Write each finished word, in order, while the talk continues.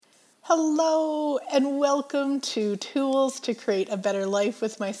Hello and welcome to Tools to Create a Better Life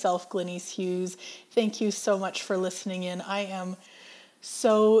with myself, Glennice Hughes. Thank you so much for listening in. I am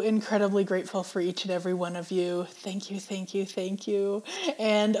so incredibly grateful for each and every one of you. Thank you, thank you, thank you.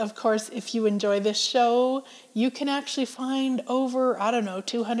 And of course, if you enjoy this show, you can actually find over,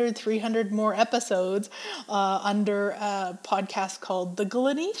 200, 300 more episodes under a podcast called The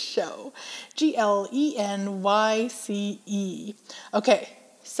Glennice Show. GlenYce. Okay,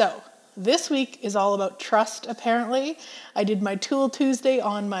 so this week is all about trust, apparently. I did my Tool Tuesday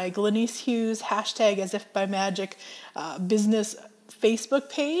on my Glennice Hughes hashtag as if by magic business Facebook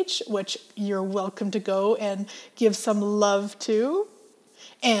page, which you're welcome to go and give some love to.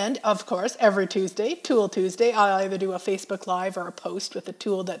 And of course, every Tuesday, Tool Tuesday, I'll either do a Facebook Live or a post with a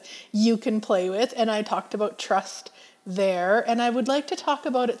tool that you can play with. And I talked about trust there, and I would like to talk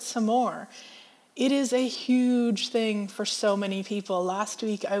about it some more. It is a huge thing for so many people. Last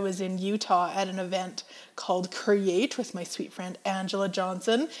week, I was in Utah at an event called Create with my sweet friend Angela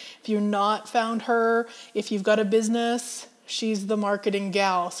Johnson. If you've not found her, if you've got a business, she's the marketing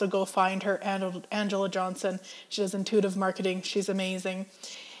gal. So go find her, Angela Johnson. She does intuitive marketing. She's amazing.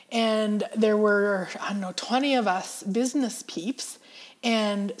 And there were, 20 of us business peeps.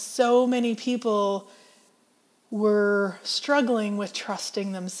 And so many people were struggling with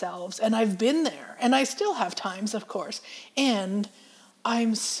trusting themselves. And I've been there, and I still have times, of course. And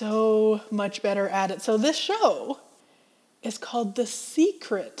I'm so much better at it. So this show is called The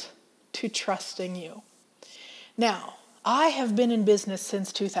Secret to Trusting You. Now, I have been in business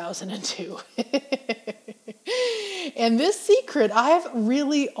since 2002. And this secret I've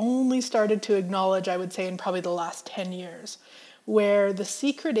really only started to acknowledge, I would say, in probably the last 10 years, where the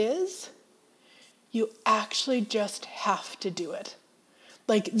secret is you actually just have to do it.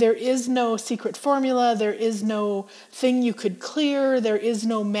 Like, there is no secret formula. There is no thing you could clear. There is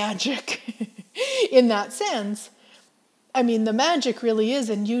no magic in that sense. I mean, the magic really is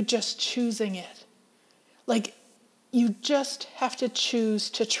in you just choosing it. Like, you just have to choose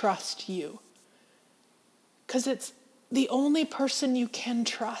to trust you. Because it's the only person you can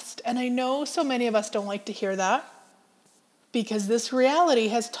trust. And I know so many of us don't like to hear that, because this reality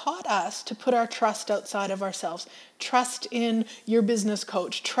has taught us to put our trust outside of ourselves. Trust in your business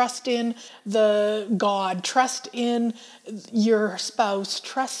coach, trust in the God, trust in your spouse,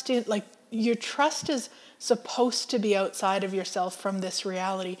 trust in, your trust is supposed to be outside of yourself from this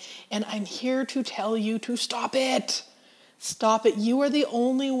reality. And I'm here to tell you to stop it. Stop it. You are the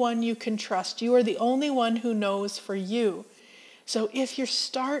only one you can trust. You are the only one who knows for you. So if you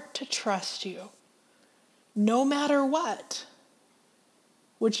start to trust you, no matter what,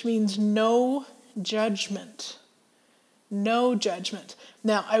 which means no judgment. No judgment.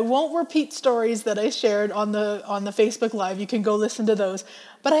 Now, I won't repeat stories that I shared on the Facebook Live. You can go listen to those.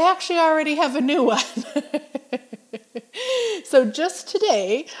 But I actually already have a new one. So just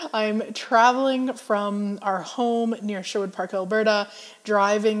today, I'm traveling from our home near Sherwood Park, Alberta,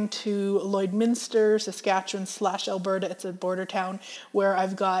 driving to Lloydminster, Saskatchewan / Alberta. It's a border town where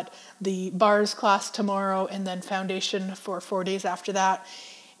I've got the bars class tomorrow and then foundation for 4 days after that.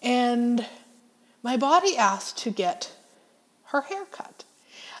 And my body asked to get her hair cut.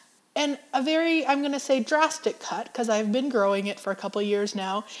 And a very, I'm going to say, drastic cut, because I've been growing it for a couple years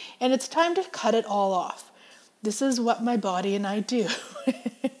now, and it's time to cut it all off. This is what my body and I do.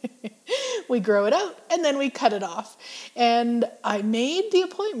 We grow it out, and then we cut it off. And I made the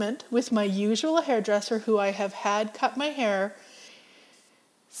appointment with my usual hairdresser, who I have had cut my hair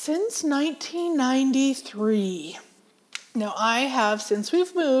since 1993. Now, since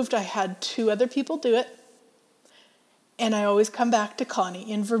we've moved, I had 2 other people do it. And I always come back to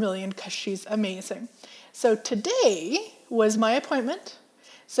Connie in Vermilion because she's amazing. So today was my appointment.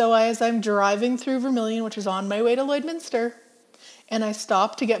 So as I'm driving through Vermilion, which is on my way to Lloydminster, and I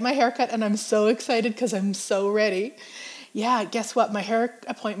stopped to get my haircut, and I'm so excited because I'm so ready. Yeah, guess what? My hair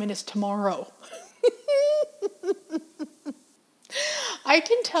appointment is tomorrow. I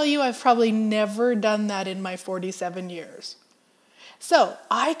can tell you I've probably never done that in my 47 years. So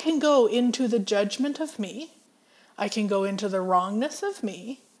I can go into the judgment of me. I can go into the wrongness of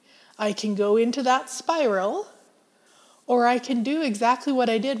me. I can go into that spiral. Or I can do exactly what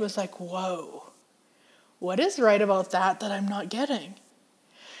I did, was like, whoa, what is right about that I'm not getting?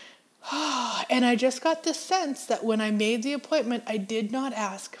 And I just got this sense that when I made the appointment, I did not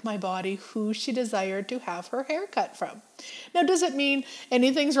ask my body who she desired to have her hair cut from. Now, does it mean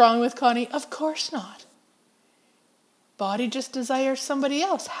anything's wrong with Connie? Of course not. Body just desires somebody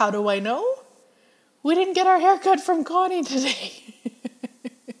else. How do I know? We didn't get our hair cut from Connie today.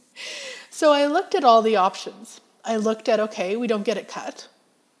 So I looked at all the options. I looked at, okay, we don't get it cut.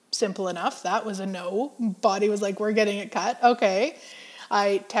 Simple enough. That was a no. Body was like, we're getting it cut. Okay.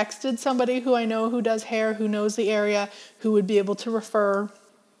 I texted somebody who I know who does hair, who knows the area, who would be able to refer.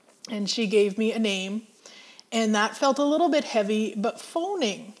 And she gave me a name. And that felt a little bit heavy, but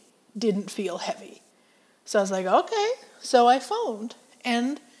phoning didn't feel heavy. So I was like, okay. So I phoned.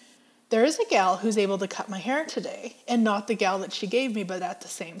 And there is a gal who's able to cut my hair today. And not the gal that she gave me, but at the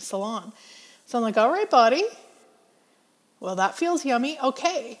same salon. So I'm like, all right, Body. Well, that feels yummy.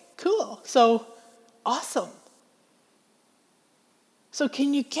 Okay, cool. So, awesome. So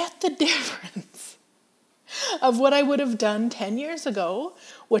can you get the difference of what I would have done 10 years ago,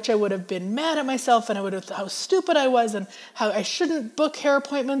 which I would have been mad at myself and I would have how stupid I was and how I shouldn't book hair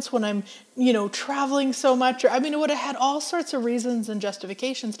appointments when I'm, traveling so much. I would have had all sorts of reasons and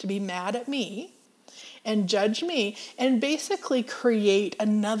justifications to be mad at me and judge me and basically create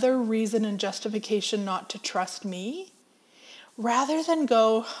another reason and justification not to trust me. Rather than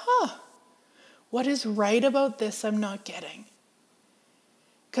go, what is right about this I'm not getting?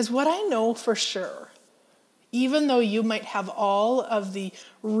 Because what I know for sure, even though you might have all of the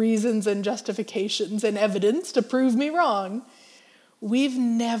reasons and justifications and evidence to prove me wrong, we've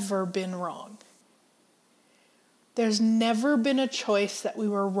never been wrong. There's never been a choice that we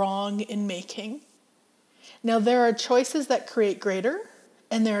were wrong in making. Now, there are choices that create greater,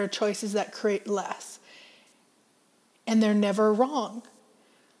 and there are choices that create less. And they're never wrong.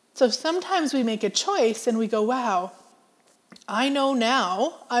 So sometimes we make a choice and we go, wow, I know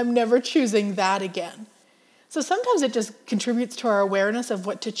now I'm never choosing that again. So sometimes it just contributes to our awareness of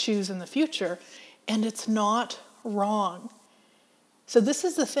what to choose in the future, and it's not wrong. So this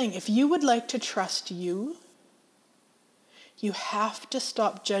is the thing. If you would like to trust you, you have to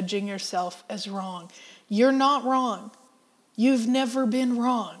stop judging yourself as wrong. You're not wrong. You've never been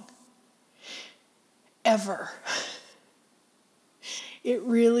wrong. Ever. It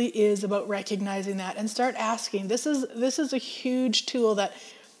really is about recognizing that and start asking. This is a huge tool that,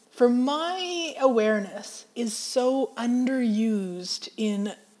 for my awareness, is so underused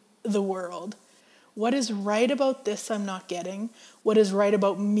in the world. What is right about this I'm not getting? What is right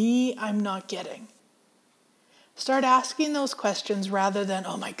about me I'm not getting? Start asking those questions rather than,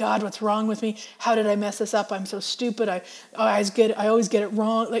 oh my God, what's wrong with me? How did I mess this up? I'm so stupid. I always get it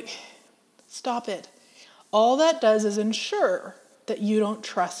wrong. Stop it. All that does is ensure that you don't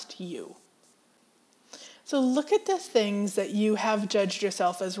trust you. So look at the things that you have judged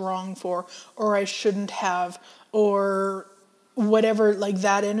yourself as wrong for, or I shouldn't have, or whatever,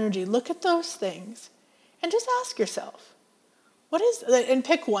 that energy. Look at those things and just ask yourself, and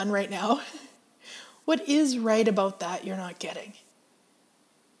pick one right now. What is right about that you're not getting?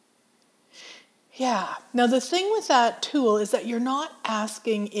 Yeah. Now the thing with that tool is that you're not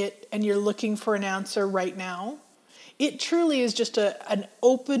asking it and you're looking for an answer right now. It truly is just an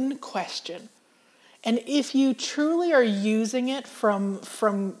open question. And if you truly are using it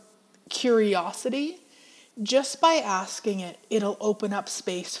from curiosity, just by asking it, it'll open up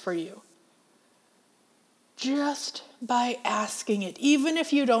space for you. Just by asking it, even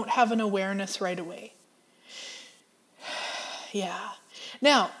if you don't have an awareness right away. Yeah.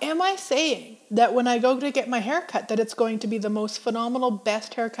 Now, am I saying that when I go to get my haircut that it's going to be the most phenomenal,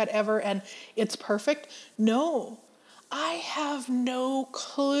 best haircut ever and it's perfect? No. I have no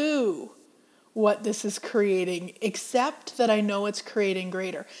clue what this is creating, except that I know it's creating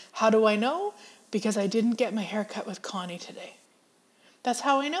greater. How do I know? Because I didn't get my haircut with Connie today. That's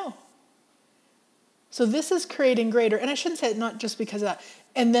how I know. So this is creating greater. And I shouldn't say it not just because of that.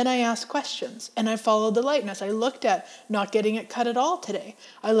 And then I asked questions and I followed the lightness. I looked at not getting it cut at all today.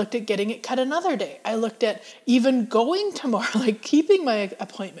 I looked at getting it cut another day. I looked at even going tomorrow, keeping my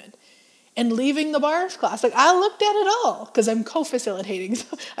appointment and leaving the bars class. I looked at it all because I'm co-facilitating.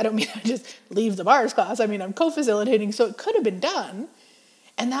 So I don't mean I just leave the bars class. I mean, I'm co-facilitating. So it could have been done.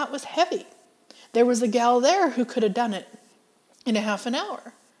 And that was heavy. There was a gal there who could have done it in a half an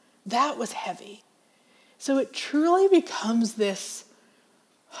hour. That was heavy. So it truly becomes this,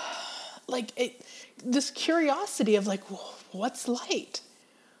 this curiosity of what's light?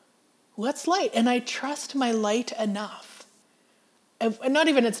 What's light? And I trust my light enough. And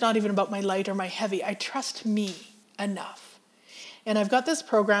it's not even about my light or my heavy. I trust me enough. And I've got this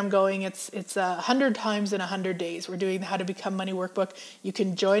program going. It's 100 times in 100 days. We're doing the How to Become Money workbook. You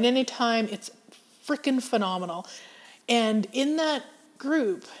can join anytime. It's freaking phenomenal. And in that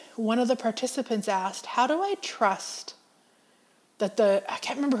group, one of the participants asked, how do I trust that I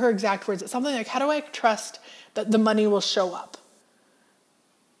can't remember her exact words. It's something like, how do I trust that the money will show up?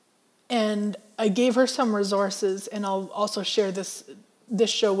 And I gave her some resources, and I'll also share this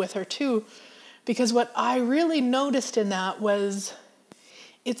show with her too, because what I really noticed in that was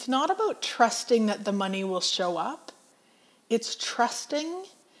It's not about trusting that the money will show up. It's trusting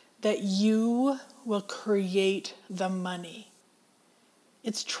that you will create the money.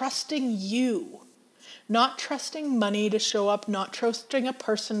 It's trusting you, not trusting money to show up, not trusting a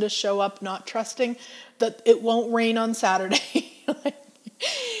person to show up, not trusting that it won't rain on Saturday.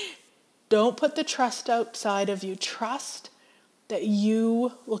 Don't put the trust outside of you. Trust that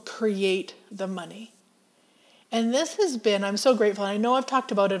you will create the money. And this has been, I'm so grateful. And I know I've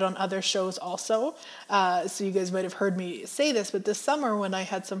talked about it on other shows also. So you guys might have heard me say this, but this summer when I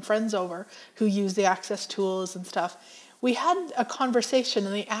had some friends over who use the Access tools and stuff, we had a conversation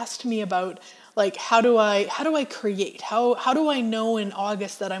and they asked me about like, how do I create? How do I know in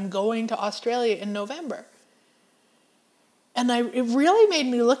August that I'm going to Australia in November? And it really made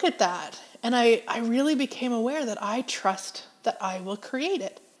me look at that. And I really became aware that I trust that I will create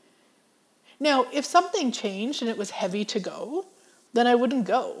it. Now, if something changed and it was heavy to go, then I wouldn't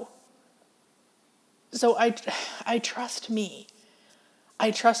go. So I trust me.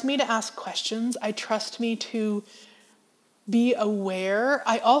 I trust me to ask questions. I trust me to be aware.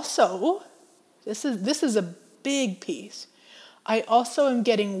 I also, this is a big piece. I also am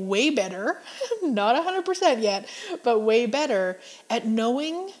getting way better, not 100% yet, but way better at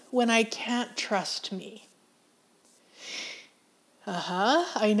knowing when I can't trust me.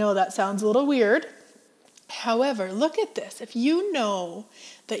 I know that sounds a little weird. However, look at this. If you know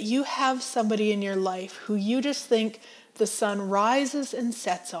that you have somebody in your life who you just think the sun rises and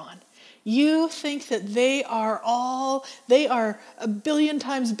sets on, you think that they are a billion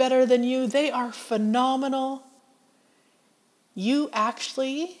times better than you, they are phenomenal, you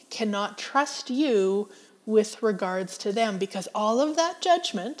actually cannot trust you with regards to them, because all of that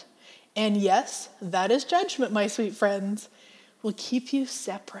judgment, and yes, that is judgment, my sweet friends, will keep you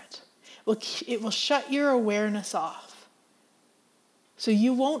separate. It will shut your awareness off. So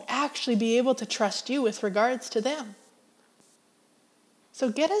you won't actually be able to trust you with regards to them. So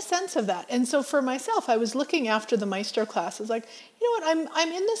get a sense of that. And so for myself, I was looking after the Maestro classes, like, you know what,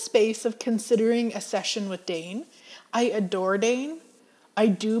 I'm in the space of considering a session with Dane. I adore Dane. I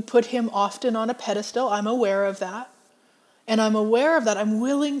do put him often on a pedestal. I'm aware of that. And I'm aware of that. I'm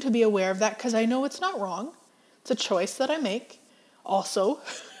willing to be aware of that because I know it's not wrong. It's a choice that I make. Also,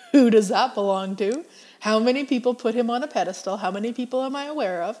 who does that belong to? How many people put him on a pedestal? How many people am I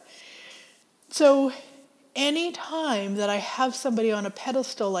aware of? So any time that I have somebody on a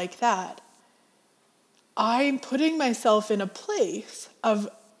pedestal like that, I'm putting myself in a place of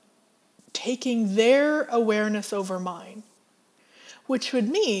taking their awareness over mine, which would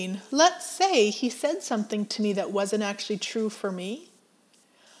mean, let's say he said something to me that wasn't actually true for me.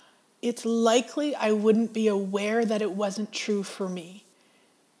 It's likely I wouldn't be aware that it wasn't true for me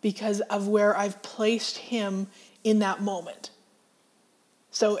because of where I've placed him in that moment.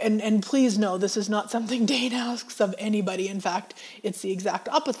 So, and please know, this is not something Dane asks of anybody. In fact, it's the exact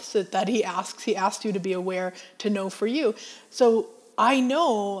opposite that he asks. He asks you to be aware, to know for you. So I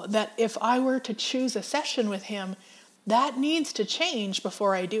know that if I were to choose a session with him, that needs to change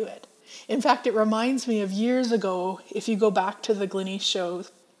before I do it. In fact, it reminds me of years ago, if you go back to the Glenyce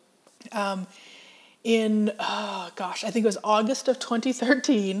shows, I think it was August of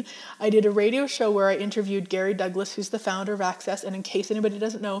 2013, I did a radio show where I interviewed Gary Douglas, who's the founder of Access. And in case anybody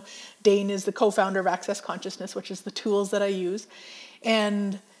doesn't know, Dane is the co-founder of Access Consciousness, which is the tools that I use.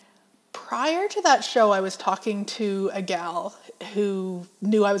 And prior to that show, I was talking to a gal who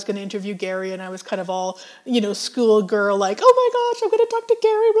knew I was going to interview Gary, and I was kind of all, schoolgirl, like, oh my gosh, I'm going to talk to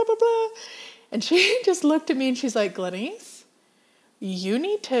Gary, blah, blah, blah. And she just looked at me and she's like, Glenyce, you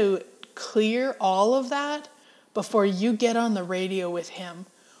need to clear all of that before you get on the radio with him,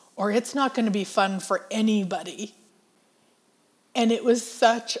 or it's not going to be fun for anybody. And it was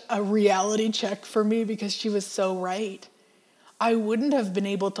such a reality check for me because she was so right. I wouldn't have been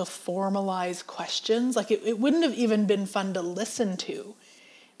able to formalize questions. Like it wouldn't have even been fun to listen to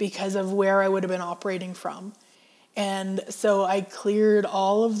because of where I would have been operating from. And so I cleared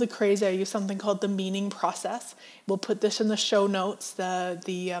all of the crazy. I used something called the meaning process. We'll put this in the show notes.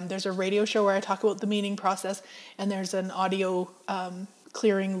 There's a radio show where I talk about the meaning process, and there's an audio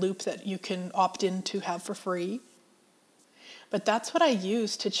clearing loop that you can opt in to have for free. But that's what I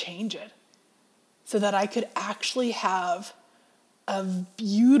used to change it so that I could actually have a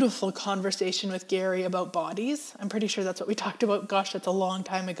beautiful conversation with Gary about bodies. I'm pretty sure that's what we talked about. Gosh, that's a long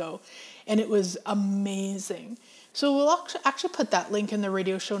time ago. And it was amazing. So we'll actually put that link in the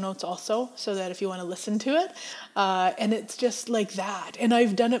radio show notes also, so that if you want to listen to it. And it's just like that. And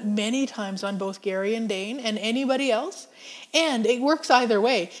I've done it many times on both Gary and Dane and anybody else. And it works either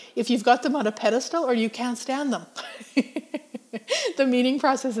way. If you've got them on a pedestal or you can't stand them. The meaning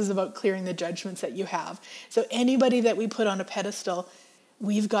process is about clearing the judgments that you have. So anybody that we put on a pedestal,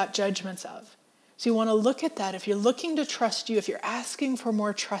 we've got judgments of. So you want to look at that. If you're looking to trust you, if you're asking for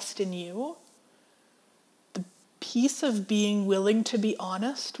more trust in you, the piece of being willing to be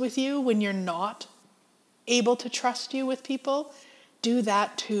honest with you when you're not able to trust you with people, do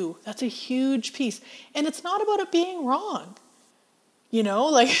that too. That's a huge piece. And it's not about it being wrong.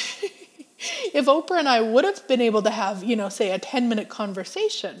 Like if Oprah and I would have been able to have, say a 10-minute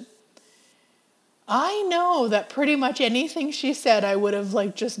conversation, I know that pretty much anything she said, I would have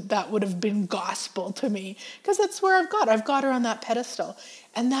that would have been gospel to me, because that's where I've got her on that pedestal.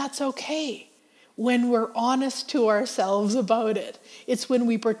 And that's okay when we're honest to ourselves about it. It's when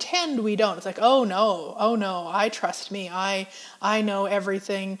we pretend we don't. It's like, oh no, I trust me. I know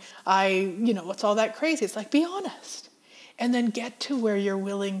everything. What's all that crazy? It's like, be honest. And then get to where you're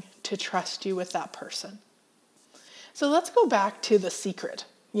willing to trust you with that person. So let's go back to the secret.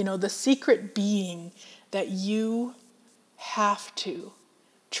 The secret being that you have to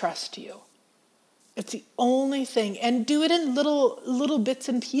trust you. It's the only thing. And do it in little bits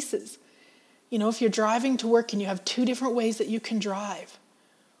and pieces. If you're driving to work and you have 2 different ways that you can drive,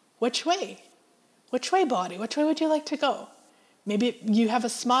 which way? Which way, body? Which way would you like to go? Maybe you have a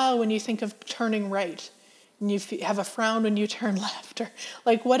smile when you think of turning right, and you have a frown when you turn left, or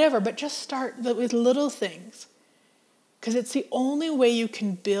whatever. But just start with little things, because it's the only way you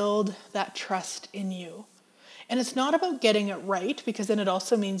can build that trust in you. And it's not about getting it right, because then it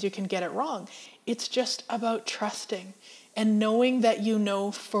also means you can get it wrong. It's just about trusting and knowing that you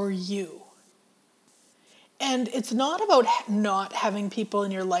know for you. And it's not about not having people in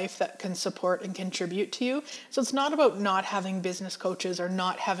your life that can support and contribute to you. So it's not about not having business coaches or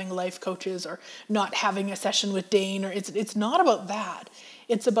not having life coaches or not having a session with Dane. Or it's not about that.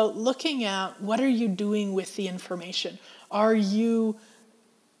 It's about looking at, what are you doing with the information? Are you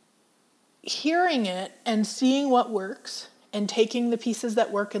hearing it and seeing what works and taking the pieces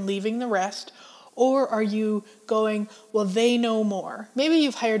that work and leaving the rest? Or are you going, well, they know more? Maybe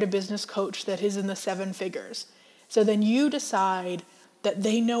you've hired a business coach that is in the 7 figures. So then you decide that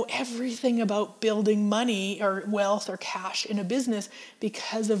they know everything about building money or wealth or cash in a business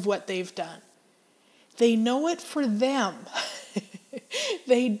because of what they've done. They know it for them.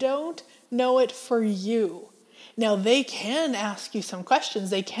 They don't know it for you. Now, they can ask you some questions.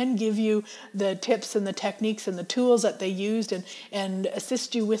 They can give you the tips and the techniques and the tools that they used and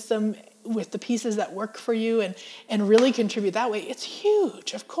assist you with them, with the pieces that work for you, and really contribute that way. It's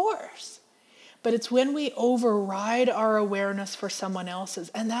huge, of course. But it's when we override our awareness for someone else's.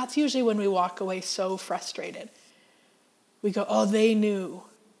 And that's usually when we walk away so frustrated. We go, oh, they knew.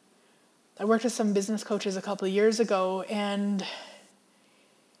 I worked with some business coaches a couple of years ago, and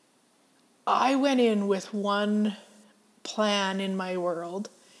I went in with one plan in my world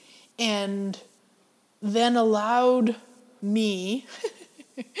and then allowed me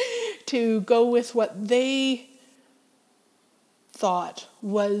to go with what they thought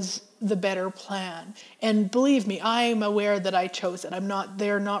was the better plan. And believe me, I'm aware that I chose it.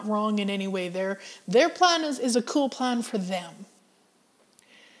 They're not wrong in any way. Their plan is a cool plan for them.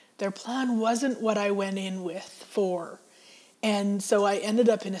 Their plan wasn't what I went in with for. And so I ended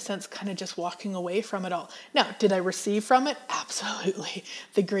up, in a sense, kind of just walking away from it all. Now, did I receive from it? Absolutely.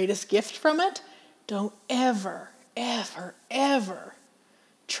 The greatest gift from it? Don't ever, ever, ever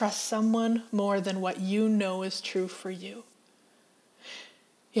trust someone more than what you know is true for you.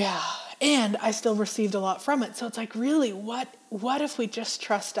 Yeah, and I still received a lot from it. So it's like, really, what if we just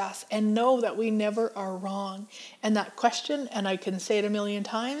trust us and know that we never are wrong? And that question, and I can say it 1,000,000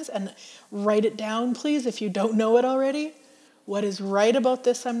 times, and write it down, please, if you don't know it already. What is right about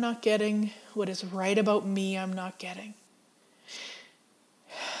this I'm not getting? What is right about me I'm not getting?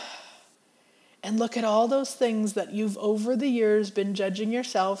 And look at all those things that you've over the years been judging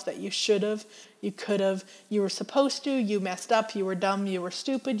yourself that you should have, you could have, you were supposed to, you messed up, you were dumb, you were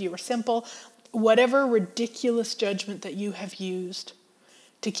stupid, you were simple. Whatever ridiculous judgment that you have used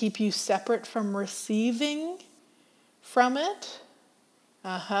to keep you separate from receiving from it.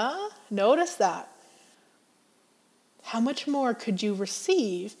 Notice that. How much more could you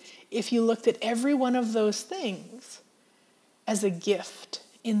receive if you looked at every one of those things as a gift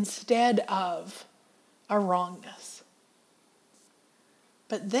instead of a wrongness?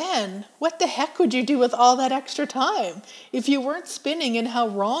 But then, what the heck would you do with all that extra time? If you weren't spinning in how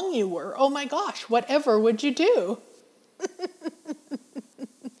wrong you were, oh my gosh, whatever would you do?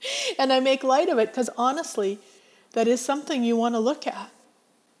 And I make light of it because honestly, that is something you want to look at.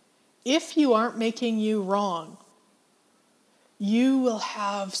 If you aren't making you wrong, you will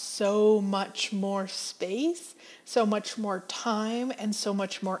have so much more space, so much more time, and so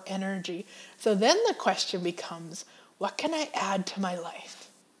much more energy. So then the question becomes, what can I add to my life?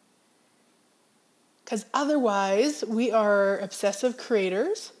 Because otherwise, we are obsessive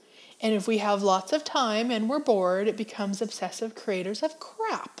creators. And if we have lots of time and we're bored, it becomes obsessive creators of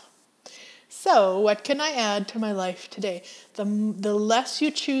crap. So what can I add to my life today? The less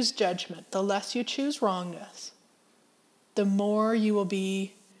you choose judgment, the less you choose wrongness, the more you will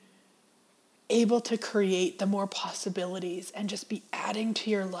be able to create, the more possibilities, and just be adding to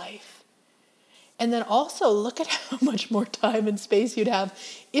your life. And then also look at how much more time and space you'd have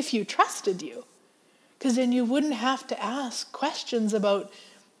if you trusted you. Because then you wouldn't have to ask questions about,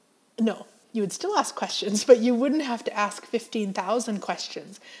 no, you would still ask questions, but you wouldn't have to ask 15,000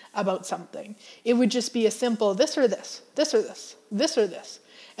 questions about something. It would just be a simple this or this, this or this, this or this.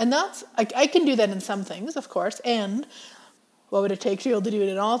 And that's, I can do that in some things, of course, and what would it take to be able to do it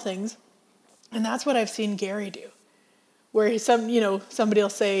in all things? And that's what I've seen Gary do. Where somebody will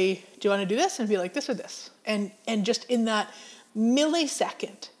say, do you want to do this? And be like, this or this. And just in that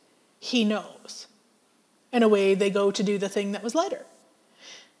millisecond, he knows. And away they go to do the thing that was lighter.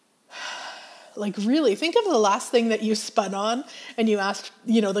 Like really, think of the last thing that you spun on and you asked,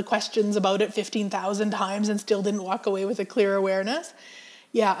 the questions about it 15,000 times and still didn't walk away with a clear awareness.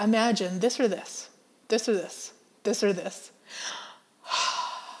 Yeah, imagine this or this, this or this, this or this.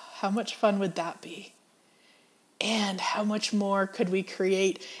 How much fun would that be? And how much more could we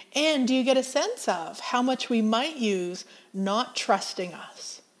create? And do you get a sense of how much we might use not trusting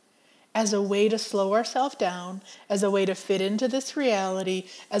us as a way to slow ourselves down, as a way to fit into this reality,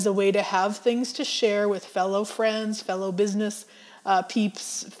 as a way to have things to share with fellow friends, fellow business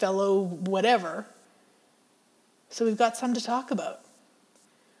peeps, fellow whatever. So we've got some to talk about.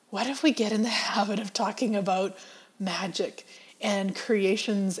 What if we get in the habit of talking about magic and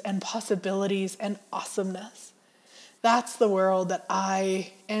creations and possibilities and awesomeness? That's the world that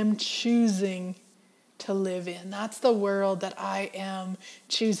I am choosing to live in. That's the world that I am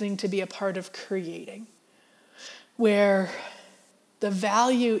choosing to be a part of creating, where the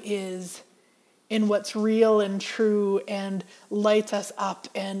value is in what's real and true and lights us up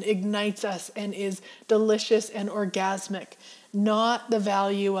and ignites us and is delicious and orgasmic, not the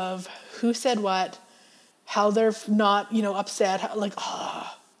value of who said what, how they're not, upset,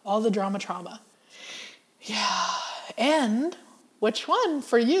 all the drama trauma. Yeah. And which one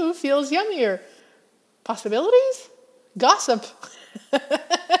for you feels yummier? Possibilities? Gossip.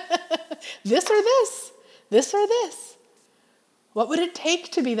 This or this? This or this? What would it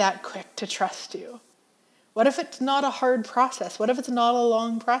take to be that quick to trust you? What if it's not a hard process? What if it's not a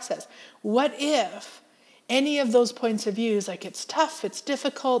long process? What if any of those points of views, like it's tough, it's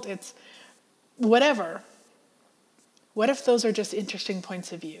difficult, it's whatever, what if those are just interesting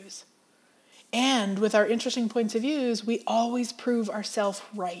points of views? And with our interesting points of views, we always prove ourselves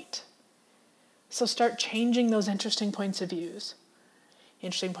right. So start changing those interesting points of views.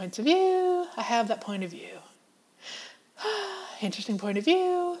 Interesting points of view, I have that point of view. Interesting point of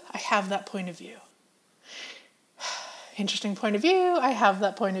view, I have that point of view. Interesting point of view, I have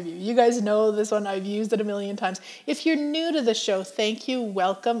that point of view. You guys know this one, I've used it a million times. If you're new to the show, thank you,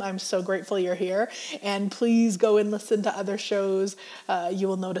 welcome. I'm so grateful you're here. And please go and listen to other shows. You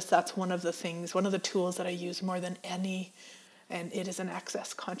will notice that's one of the tools that I use more than any, and it is an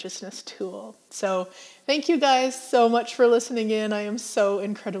access consciousness tool. So thank you guys so much for listening in. I am so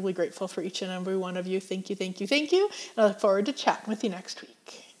incredibly grateful for each and every one of you. Thank you, thank you, thank you. And I look forward to chatting with you next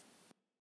week.